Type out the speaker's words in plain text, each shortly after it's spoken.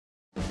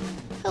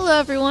Hello,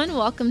 everyone.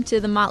 Welcome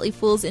to the Motley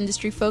Fool's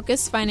Industry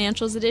Focus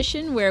Financials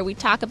Edition, where we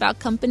talk about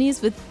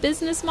companies with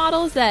business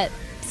models that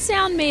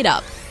sound made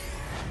up.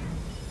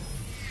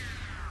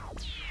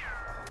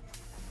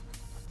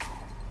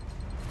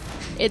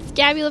 It's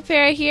Gabby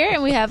LaPera here,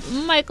 and we have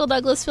Michael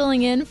Douglas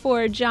filling in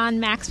for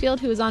John Maxfield,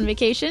 who is on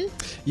vacation.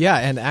 Yeah,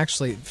 and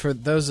actually, for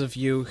those of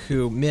you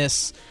who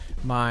miss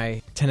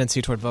my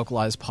tendency toward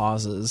vocalized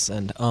pauses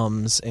and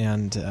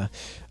and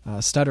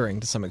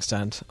stuttering to some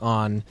extent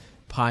on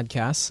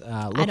podcasts,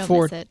 I don't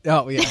miss it.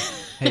 Oh, yeah.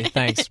 Hey,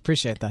 thanks.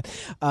 Appreciate that.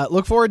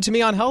 Look forward to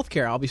me on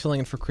healthcare. I'll be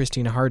filling in for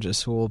Christina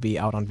Hargis, who will be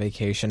out on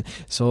vacation.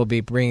 So we'll be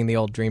bringing the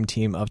old dream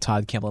team of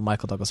Todd Campbell and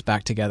Michael Douglas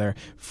back together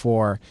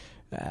for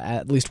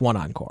at least one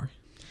encore.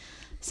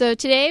 So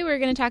today we're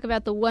going to talk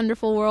about the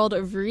wonderful world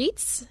of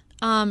REITs.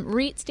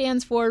 REIT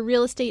stands for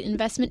Real Estate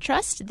Investment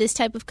Trust. This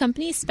type of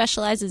company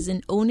specializes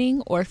in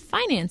owning or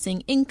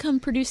financing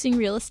income-producing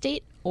real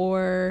estate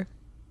or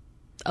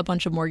a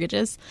bunch of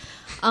mortgages.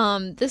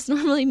 This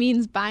normally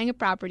means buying a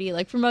property.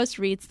 Like for most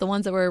REITs, the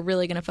ones that we're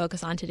really going to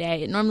focus on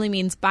today, it normally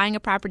means buying a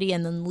property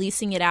and then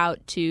leasing it out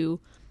to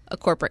a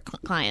corporate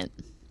client.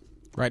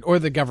 Right, or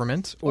the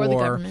government. Or the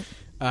government.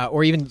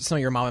 Or even some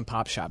of your mom and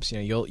pop shops. You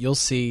know, you'll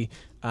see...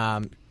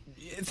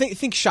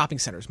 Think shopping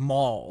centers,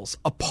 malls,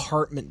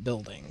 apartment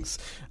buildings,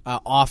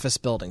 office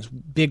buildings,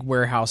 big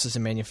warehouses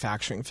and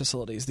manufacturing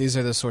facilities. These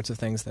are the sorts of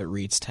things that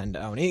REITs tend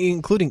to own,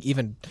 including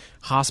even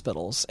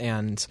hospitals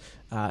and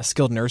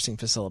skilled nursing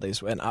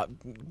facilities. And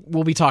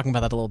we'll be talking about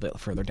that a little bit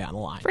further down the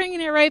line.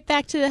 Bringing it right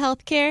back to the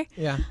healthcare.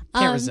 Yeah,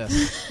 can't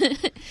resist.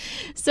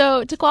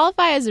 So to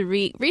qualify as a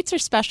REIT, REITs are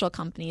special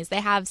companies. They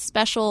have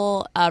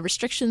special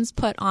restrictions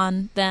put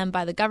on them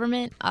by the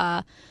government.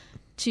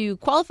 To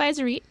qualify as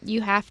a REIT, you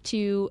have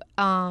to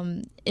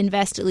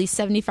invest at least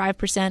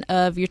 75%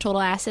 of your total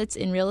assets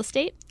in real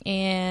estate,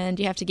 and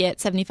you have to get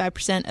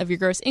 75% of your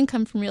gross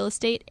income from real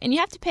estate, and you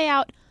have to pay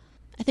out,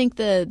 I think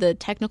the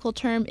technical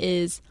term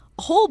is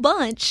a whole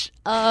bunch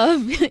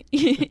of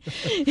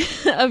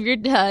of your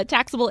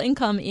taxable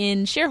income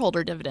in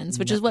shareholder dividends,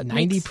 which is what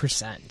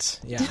 90%.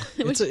 Yeah,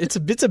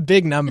 it's a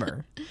big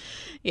number.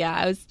 Yeah,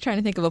 I was trying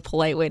to think of a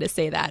polite way to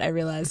say that. I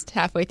realized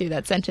halfway through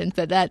that sentence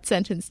that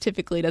sentence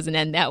typically doesn't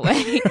end that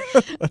way.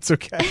 That's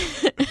okay.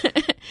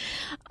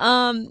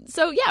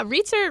 So yeah,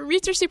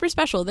 REITs are super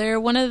special. They're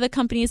one of the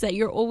companies that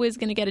you're always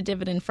going to get a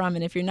dividend from,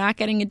 and if you're not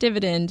getting a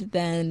dividend,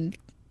 then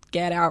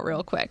get out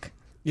real quick.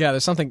 Yeah,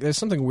 there's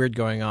something weird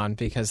going on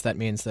because that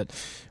means that,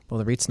 well,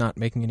 the REIT's not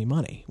making any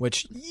money,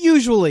 which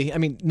usually, I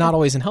mean, not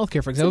always in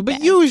healthcare, for example,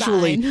 but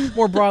usually,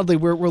 more broadly,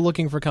 we're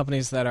looking for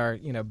companies that are,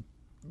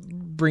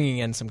 bringing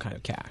in some kind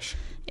of cash.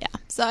 Yeah.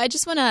 So I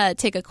just want to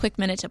take a quick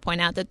minute to point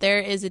out that there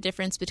is a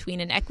difference between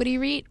an equity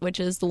REIT, which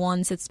is the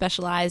ones that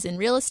specialize in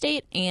real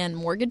estate, and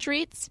mortgage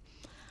REITs.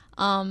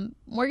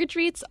 Mortgage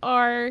REITs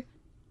are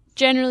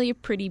generally a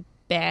pretty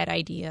bad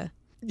idea.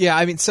 Yeah,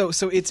 I mean, so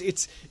it's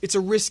a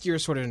riskier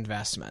sort of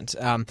investment.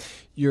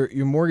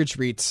 Your mortgage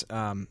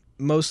REITs,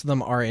 most of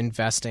them are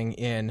investing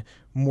in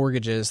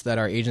mortgages that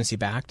are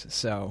agency-backed.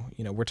 So,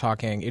 we're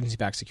talking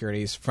agency-backed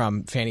securities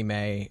from Fannie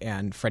Mae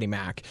and Freddie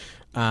Mac.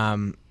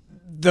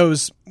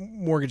 Those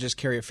mortgages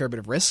carry a fair bit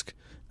of risk.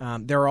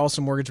 There are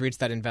also mortgage REITs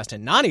that invest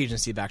in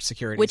non-agency-backed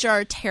securities. Which are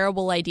a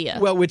terrible idea.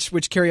 Well,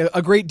 which carry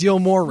a great deal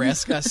more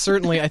risk.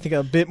 Certainly, I think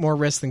a bit more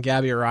risk than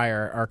Gabby or I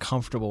are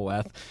comfortable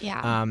with.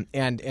 Yeah.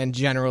 And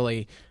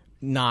generally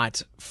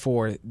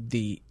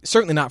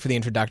certainly not for the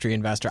introductory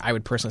investor. I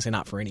would personally say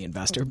not for any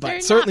investor, but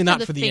they're certainly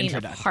not for the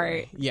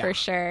introductory. Yeah. For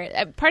sure.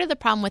 Part of the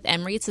problem with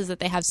MREITs is that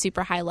they have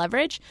super high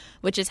leverage,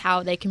 which is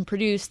how they can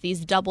produce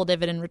these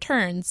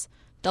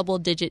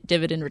double-digit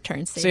dividend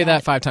returns. Say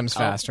that 5 times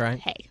fast, right?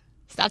 Hey,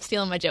 stop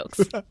stealing my jokes.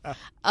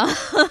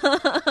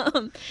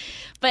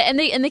 But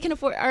they can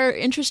afford. Our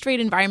interest rate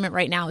environment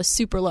right now is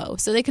super low,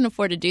 so they can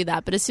afford to do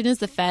that. But as soon as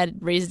the Fed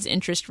raises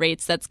interest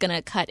rates, that's going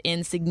to cut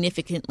in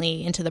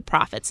significantly into the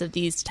profits of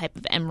these type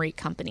of MREIT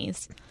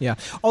companies. Yeah,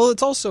 although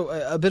it's also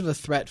a bit of a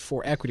threat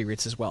for equity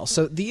REITs as well.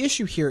 So the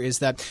issue here is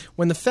that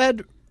when the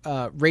Fed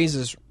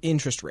raises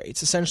interest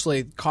rates,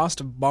 essentially cost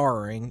of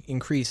borrowing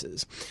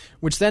increases,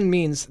 which then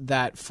means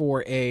that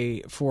for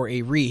a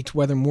REIT,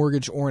 whether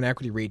mortgage or an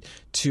equity REIT,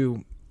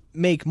 to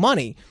make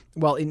money,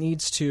 well, it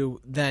needs to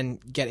then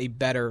get a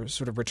better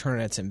sort of return on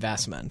its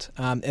investment,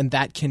 and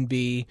that can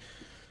be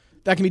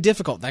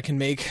difficult. That can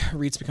make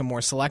REITs become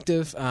more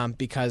selective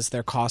because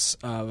their costs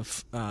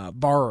of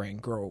borrowing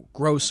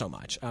grow so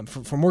much.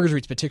 For mortgage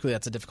REITs particularly,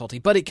 that's a difficulty,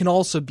 but it can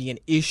also be an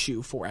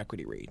issue for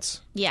equity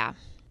REITs. Yeah,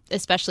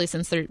 especially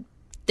since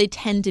they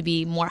tend to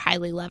be more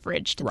highly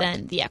leveraged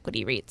than the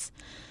equity REITs.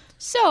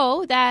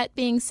 So that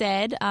being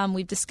said,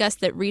 we've discussed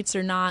that REITs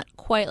are not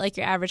quite like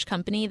your average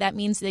company. That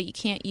means that you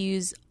can't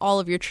use all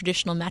of your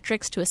traditional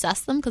metrics to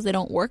assess them because they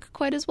don't work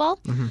quite as well.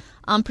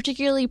 Mm-hmm.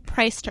 Particularly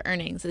price to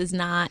earnings is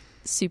not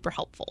super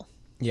helpful.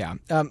 Yeah.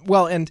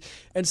 Well, and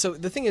so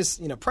the thing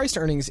is, price to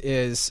earnings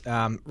is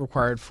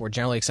required for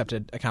generally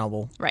accepted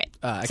accountable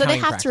so they have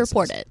practices. To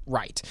report it.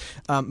 Right.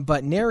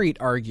 But Nareit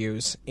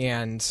argues,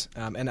 and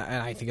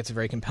I think it's a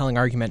very compelling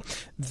argument,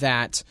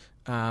 that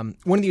one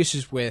of the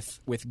issues with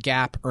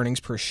GAAP earnings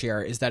per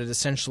share is that it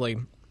essentially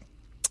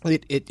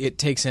it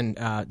takes in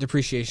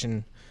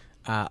depreciation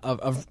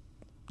of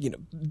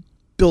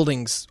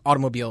buildings,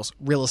 automobiles,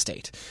 real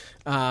estate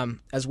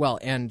as well.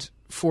 And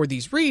for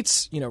these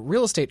REITs,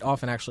 real estate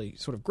often actually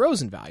sort of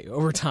grows in value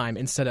over time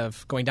instead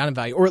of going down in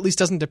value, or at least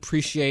doesn't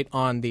depreciate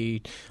on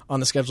the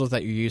schedules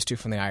that you're used to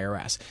from the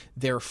IRS.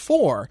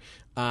 Therefore,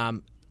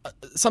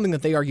 something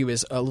that they argue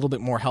is a little bit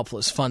more helpful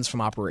is funds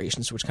from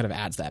operations, which kind of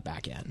adds that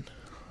back in.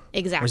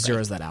 Exactly. Or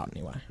zeroes that out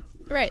anyway.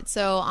 Right.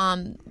 So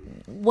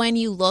when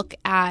you look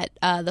at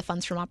the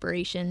funds from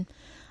operation,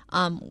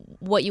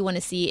 what you want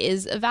to see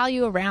is a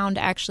value around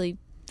actually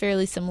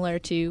fairly similar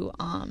to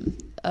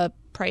a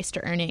price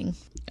to earning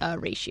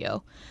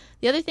ratio.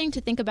 The other thing to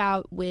think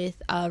about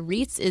with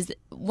REITs is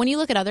when you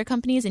look at other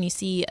companies and you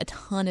see a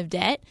ton of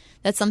debt,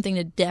 that's something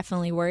to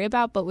definitely worry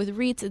about. But with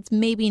REITs, it's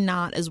maybe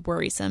not as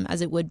worrisome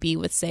as it would be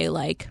with, say,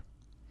 like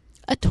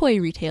a toy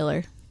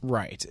retailer.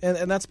 Right.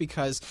 And that's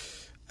because,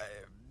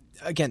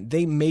 again,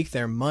 they make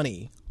their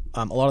money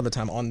a lot of the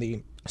time on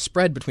the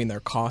spread between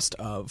their cost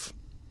of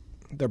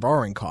their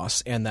borrowing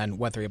costs and then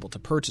what they're able to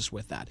purchase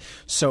with that.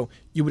 So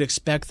you would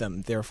expect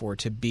them, therefore,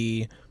 to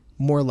be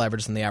more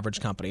leveraged than the average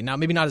company. Now,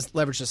 maybe not as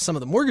leveraged as some of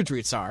the mortgage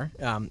REITs are.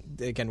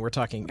 Again, we're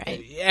talking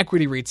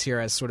equity REITs here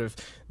as sort of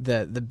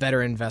the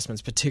better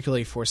investments,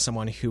 particularly for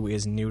someone who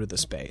is new to the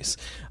space.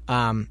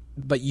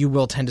 But you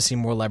will tend to see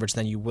more leverage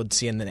than you would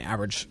see in the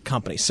average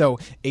company. So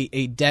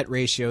a debt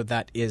ratio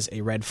that is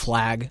a red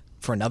flag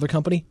for another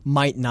company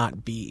might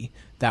not be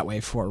that way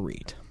for a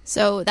REIT.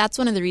 So that's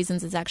one of the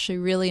reasons it's actually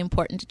really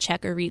important to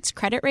check a REIT's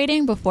credit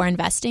rating before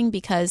investing,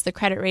 because the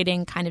credit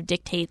rating kind of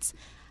dictates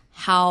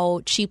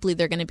how cheaply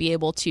they're going to be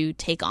able to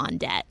take on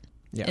debt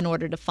in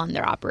order to fund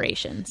their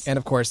operations. And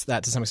of course,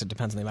 that to some extent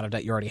depends on the amount of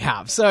debt you already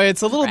have. So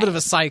it's a little bit of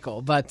a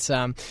cycle, but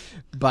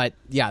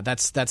yeah,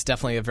 that's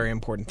definitely a very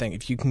important thing.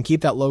 If you can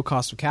keep that low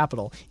cost of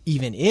capital,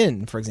 even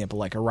in, for example,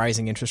 like a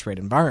rising interest rate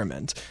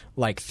environment,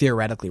 like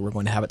theoretically we're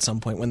going to have at some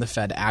point when the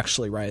Fed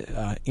actually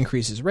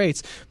increases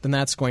rates, then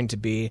that's going to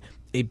be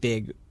a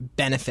big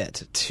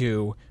benefit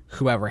to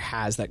whoever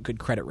has that good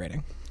credit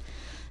rating.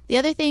 The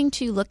other thing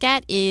to look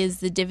at is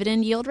the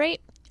dividend yield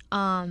rate.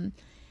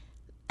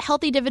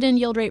 Healthy dividend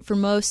yield rate for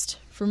most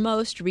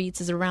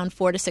REITs is around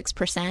 4 to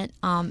 6%.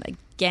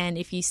 Again,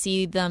 if you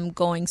see them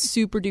going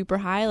super duper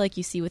high, like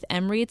you see with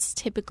MREITs,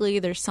 typically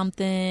there's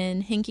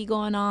something hinky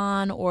going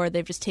on, or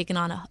they've just taken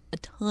on a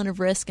ton of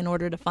risk in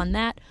order to fund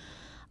that.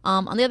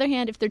 On the other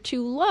hand, if they're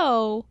too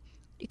low,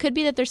 it could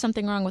be that there's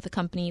something wrong with the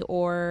company,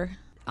 or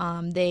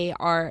they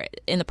are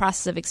in the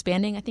process of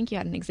expanding. I think you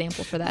had an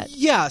example for that.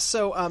 Yeah,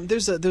 so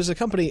there's a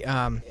company,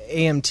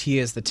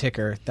 AMT is the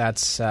ticker.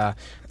 That's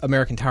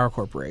American Tower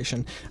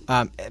Corporation.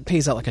 It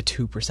pays out like a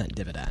 2%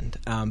 dividend,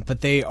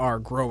 but they are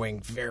growing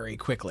very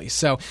quickly.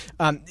 So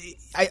I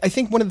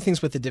think one of the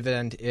things with the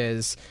dividend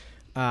is,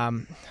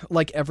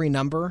 like every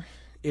number,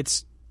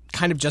 it's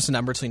kind of just a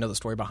number until you know the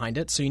story behind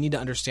it. So you need to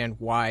understand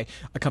why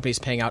a company is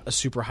paying out a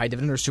super high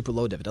dividend or super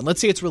low dividend.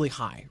 Let's say it's really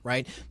high,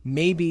 right?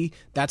 Maybe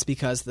that's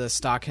because the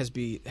stock has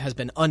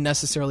been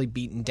unnecessarily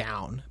beaten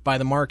down by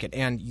the market,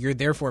 and you're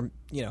therefore,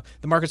 the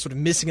market's sort of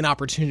missing an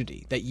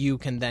opportunity that you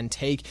can then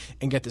take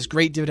and get this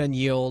great dividend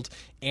yield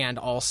and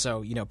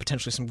also,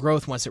 potentially some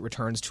growth once it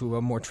returns to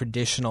a more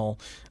traditional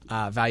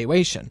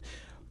valuation.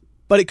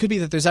 But it could be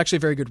that there's actually a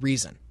very good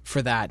reason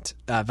for that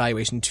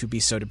valuation to be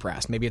so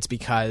depressed. Maybe it's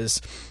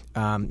because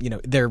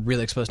they're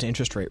really exposed to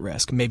interest rate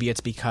risk. Maybe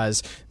it's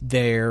because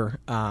they're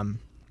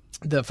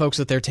the folks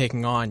that they're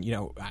taking on,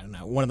 I don't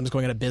know, one of them is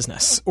going out of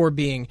business or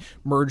being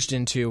merged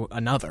into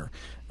another.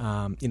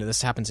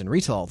 This happens in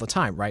retail all the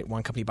time, right?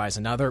 One company buys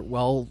another.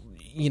 Well,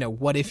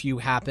 what if you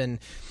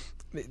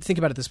think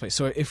about it this way.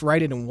 So if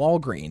Rite Aid and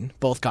Walgreens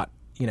both got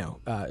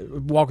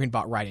Walgreens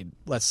bought Rite Aid,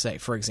 let's say,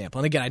 for example.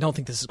 And again, I don't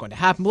think this is going to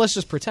happen, but let's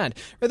just pretend.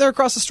 They're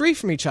across the street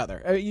from each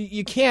other.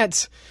 You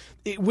can't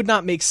 – it would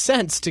not make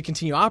sense to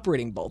continue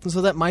operating both. And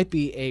so that might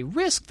be a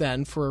risk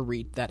then for a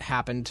REIT that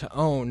happened to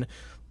own,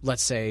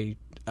 let's say,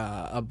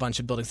 a bunch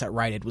of buildings that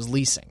Rite Aid was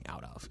leasing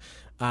out of.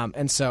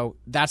 And so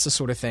that's the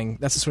sort of thing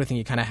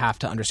you kind of have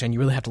to understand. You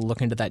really have to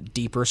look into that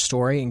deeper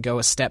story and go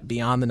a step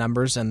beyond the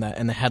numbers and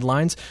the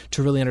headlines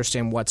to really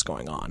understand what's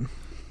going on.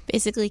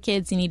 Basically,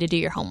 kids, you need to do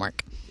your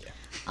homework.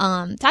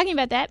 Talking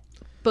about that,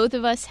 both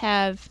of us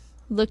have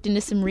looked into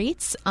some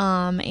REITs,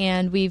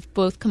 and we've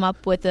both come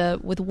up with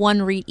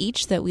one REIT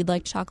each that we'd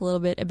like to talk a little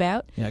bit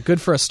about. Yeah, good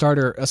for a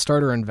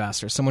starter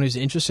investor, someone who's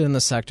interested in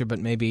the sector but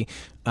maybe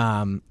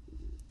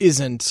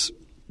isn't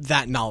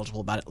that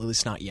knowledgeable about it, at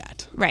least not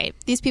yet. Right.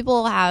 These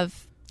people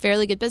have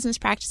fairly good business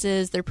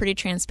practices. They're pretty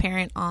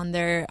transparent on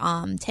their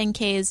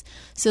 10Ks,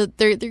 so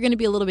they're going to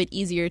be a little bit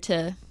easier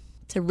to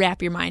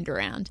wrap your mind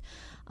around.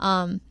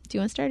 Do you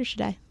want to start or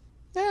should I?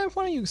 Yeah,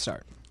 why don't you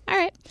start? All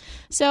right.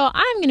 So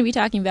I'm going to be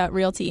talking about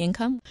Realty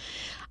Income.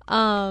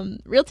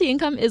 Realty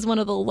Income is one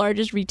of the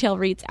largest retail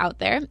REITs out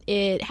there.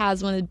 It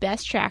has one of the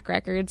best track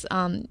records.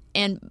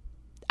 And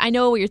I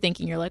know what you're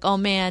thinking. You're like, oh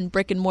man,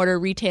 brick and mortar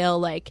retail,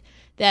 like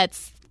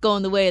that's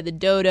going the way of the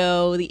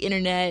dodo. The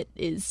internet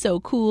is so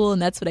cool,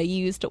 and that's what I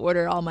use to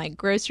order all my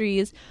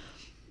groceries.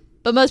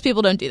 But most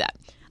people don't do that.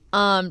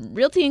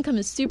 Realty Income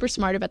is super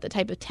smart about the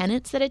type of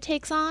tenants that it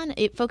takes on.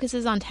 It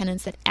focuses on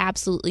tenants that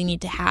absolutely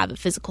need to have a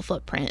physical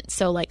footprint.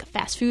 So like a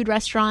fast food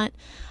restaurant,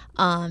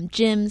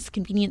 gyms,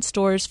 convenience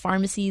stores,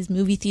 pharmacies,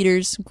 movie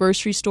theaters,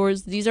 grocery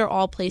stores. These are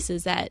all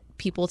places that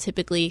people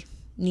typically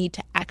need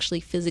to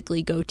actually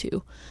physically go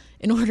to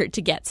in order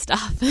to get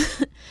stuff.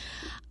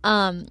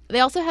 They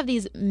also have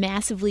these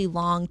massively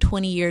long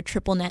 20-year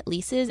triple net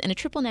leases, and a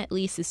triple net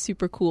lease is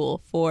super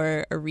cool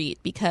for a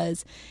REIT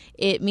because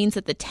it means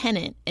that the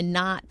tenant and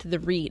not the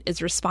REIT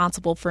is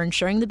responsible for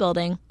insuring the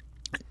building,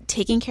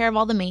 taking care of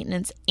all the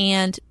maintenance,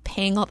 and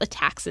paying all the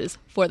taxes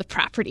for the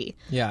property.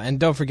 Yeah, and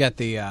don't forget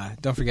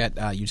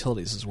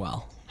utilities as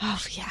well. Oh,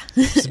 yeah.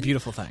 It's a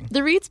beautiful thing. The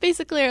REITs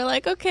basically are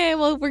like, okay,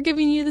 well, we're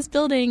giving you this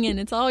building, and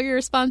it's all your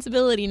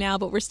responsibility now,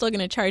 but we're still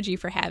going to charge you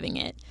for having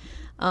it.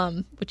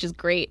 Which is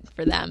great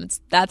for them.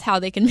 That's how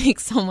they can make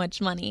so much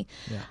money.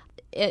 Yeah.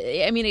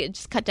 It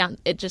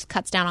just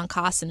cuts down on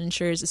costs and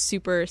ensures a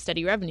super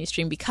steady revenue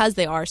stream because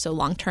they are so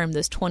long term.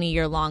 Those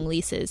 20-year long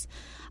leases.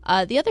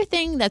 The other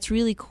thing that's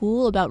really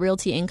cool about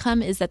Realty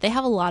Income is that they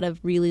have a lot of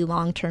really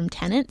long term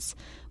tenants,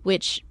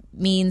 which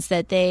means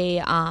that they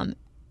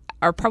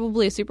are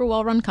probably a super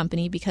well run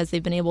company because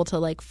they've been able to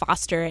like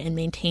foster and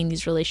maintain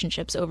these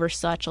relationships over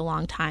such a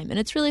long time, and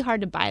it's really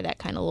hard to buy that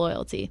kind of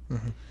loyalty.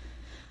 Mm-hmm.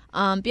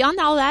 Beyond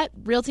all that,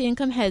 Realty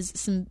Income has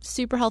some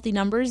super healthy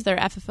numbers. Their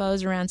FFO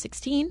is around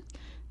 16.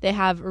 They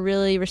have a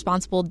really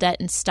responsible debt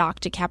and stock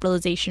to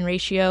capitalization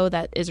ratio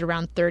that is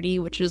around 30,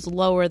 which is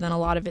lower than a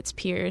lot of its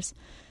peers.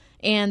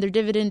 And their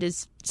dividend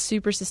is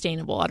super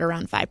sustainable at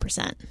around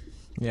 5%.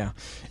 Yeah,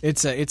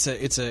 it's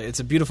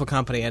a beautiful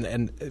company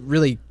and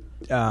really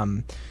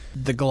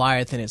the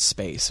Goliath in its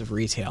space of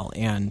retail,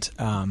 and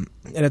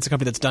it's a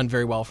company that's done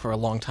very well for a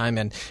long time,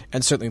 and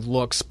certainly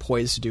looks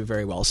poised to do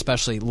very well,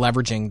 especially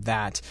leveraging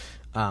that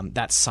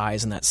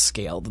size and that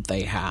scale that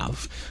they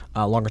have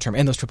longer term,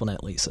 and those triple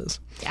net leases.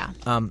 Yeah.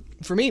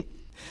 For me,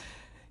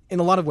 in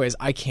a lot of ways,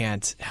 I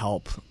can't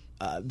help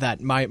that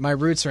my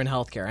roots are in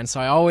healthcare, and so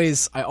I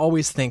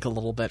always think a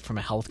little bit from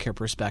a healthcare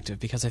perspective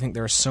because I think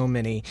there are so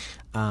many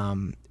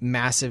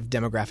massive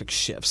demographic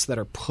shifts that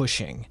are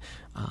pushing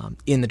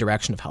in the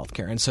direction of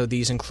healthcare, and so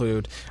these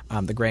include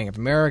the graying of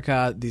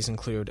America. These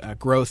include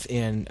growth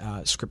in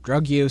script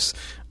drug use,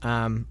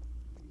 and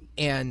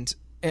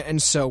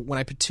so when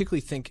I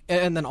particularly think,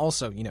 and then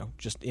also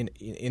just in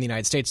the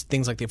United States,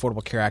 things like the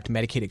Affordable Care Act,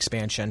 Medicaid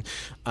expansion,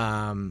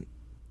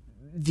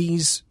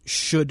 these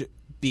should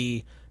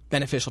be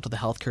beneficial to the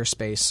healthcare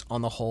space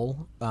on the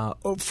whole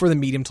for the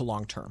medium to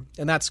long term.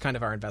 And that's kind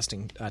of our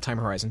investing time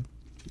horizon.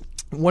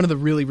 One of the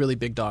really, really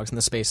big dogs in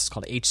the space is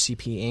called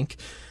HCP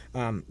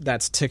Inc.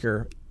 That's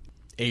ticker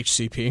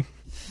HCP.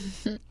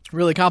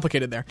 Really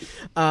complicated there.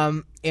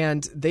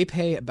 And they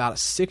pay about a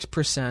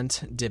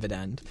 6%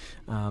 dividend.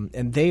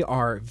 And they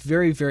are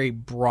very, very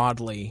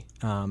broadly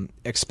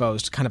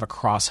exposed kind of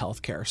across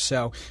healthcare.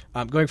 So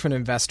going from an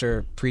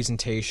investor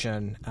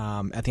presentation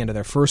at the end of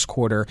their first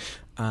quarter,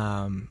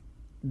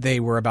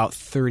 they were about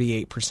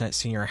 38%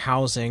 senior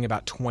housing,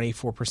 about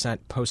 24%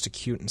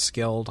 post-acute and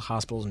skilled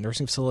hospitals and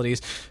nursing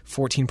facilities,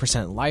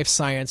 14% life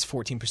science,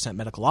 14%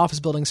 medical office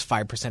buildings,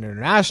 5%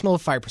 international,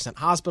 5%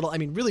 hospital. I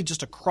mean, really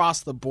just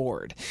across the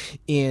board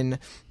in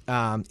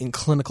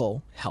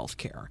clinical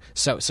healthcare.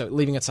 So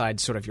leaving aside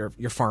sort of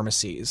your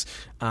pharmacies,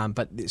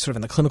 but sort of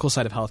in the clinical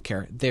side of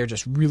healthcare, they're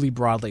just really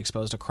broadly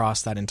exposed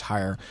across that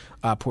entire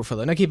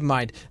portfolio. Now, keep in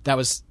mind, that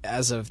was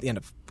as of the end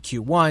of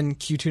Q1.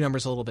 Q2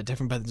 numbers are a little bit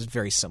different, but it's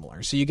very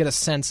similar. So you get a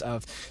sense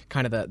of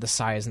kind of the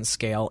size and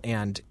scale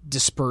and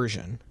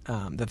dispersion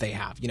that they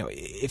have.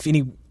 If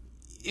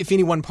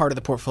any one part of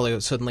the portfolio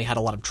suddenly had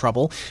a lot of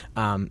trouble,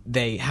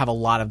 they have a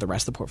lot of the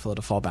rest of the portfolio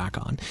to fall back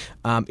on.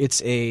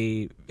 It's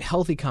a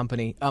healthy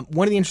company.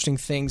 One of the interesting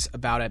things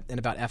about it and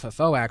about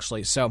FFO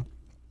actually, so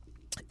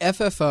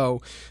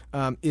FFO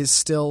is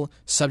still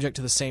subject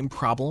to the same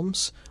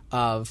problems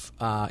of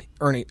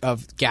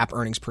GAAP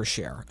earnings per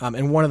share,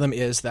 and one of them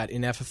is that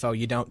in FFO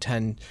you don't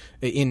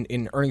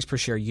in earnings per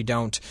share you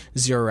don't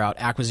zero out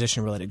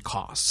acquisition related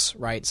costs,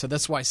 right? So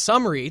that's why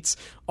some REITs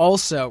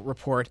also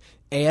report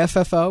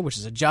AFFO, which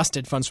is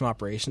adjusted funds from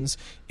operations,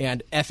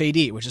 and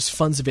FAD, which is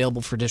funds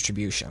available for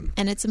distribution.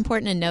 And it's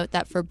important to note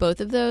that for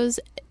both of those,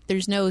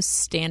 there's no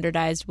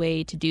standardized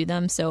way to do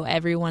them, so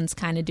everyone's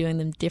kind of doing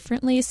them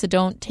differently. So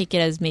don't take it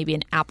as maybe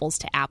an apples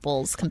to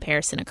apples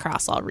comparison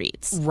across all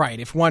REITs. Right.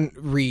 If one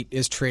REIT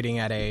is trading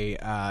at a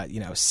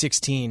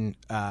 16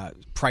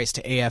 price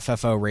to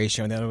AFFO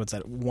ratio and the other one's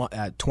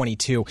at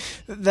 22,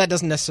 that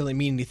doesn't necessarily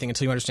mean anything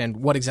until you understand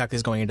what exactly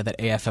is going into that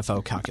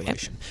AFFO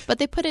calculation. Okay. But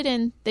they put it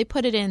in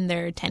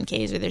their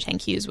 10Ks or their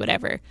 10Qs,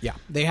 whatever. Yeah,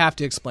 they have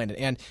to explain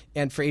it.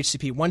 And for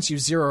HCP, once you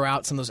zero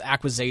out some of those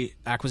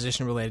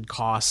acquisition related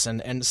costs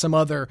and some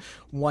other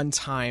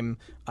one-time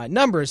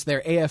numbers,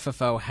 their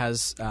AFFO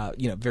has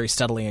very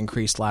steadily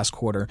increased last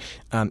quarter,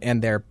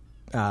 and their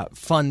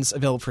funds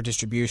available for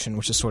distribution,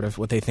 which is sort of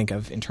what they think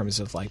of in terms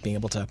of like being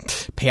able to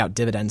pay out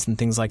dividends and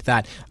things like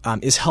that,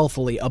 is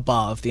healthily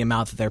above the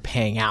amount that they're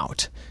paying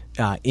out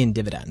in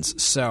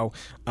dividends. So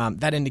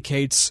that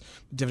indicates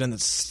dividend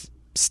that's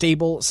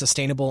stable,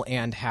 sustainable,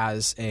 and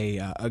has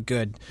a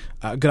good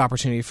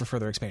opportunity for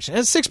further expansion.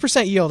 At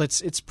 6% yield,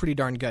 it's pretty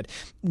darn good.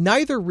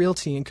 Neither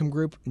Realty Income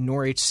Group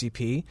nor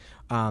HCP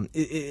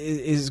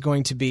is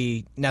going to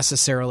be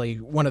necessarily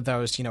one of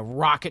those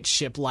rocket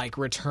ship like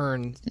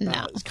return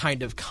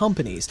kind of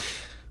companies,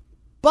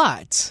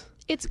 but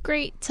it's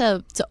great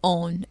to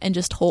own and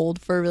just hold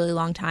for a really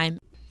long time.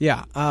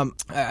 Yeah,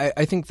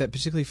 I think that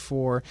particularly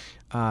for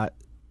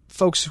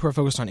folks who are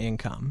focused on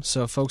income,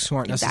 so folks who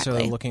aren't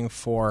necessarily looking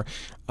for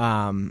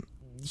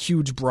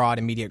huge, broad,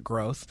 immediate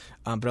growth,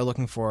 but are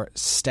looking for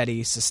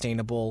steady,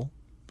 sustainable,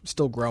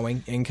 still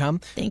growing income.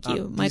 Thank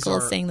you. Michael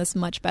is saying this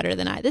much better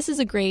than I. This is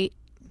a great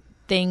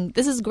thing.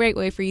 This is a great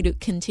way for you to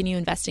continue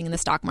investing in the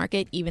stock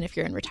market, even if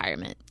you're in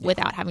retirement,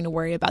 without having to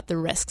worry about the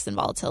risks and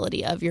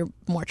volatility of your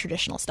more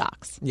traditional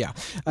stocks. Yeah,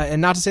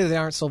 and not to say that they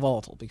aren't still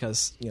volatile,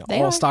 because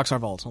all stocks are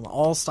volatile.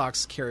 All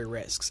stocks carry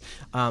risks,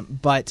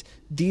 but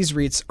these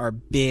REITs are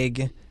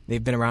big.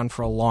 They've been around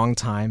for a long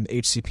time.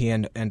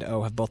 HCP and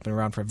O have both been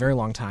around for a very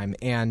long time,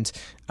 and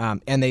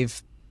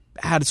they've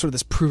had sort of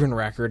this proven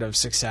record of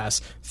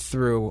success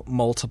through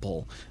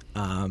multiple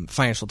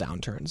financial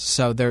downturns.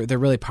 So they're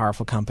really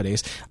powerful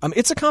companies.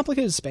 It's a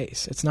complicated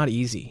space. It's not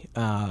easy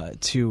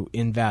to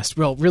invest,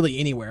 well, really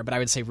anywhere, but I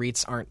would say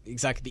REITs aren't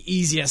exactly the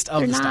easiest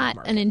of the stock market.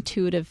 They're not an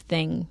intuitive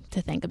thing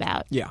to think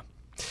about. Yeah.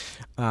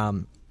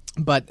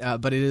 But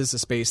it is a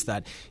space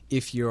that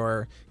if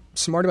you're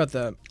smart about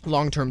the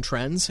long-term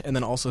trends and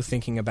then also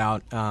thinking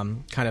about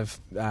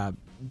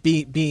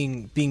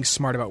being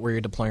smart about where you're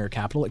deploying your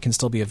capital, it can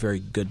still be a very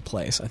good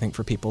place, I think,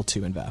 for people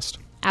to invest.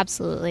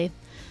 Absolutely.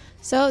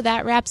 So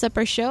that wraps up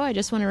our show. I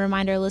just want to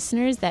remind our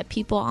listeners that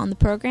people on the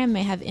program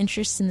may have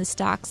interests in the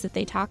stocks that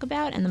they talk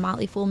about, and the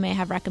Motley Fool may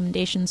have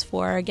recommendations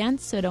for or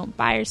against, so don't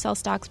buy or sell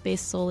stocks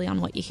based solely on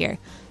what you hear.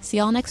 See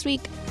y'all next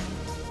week.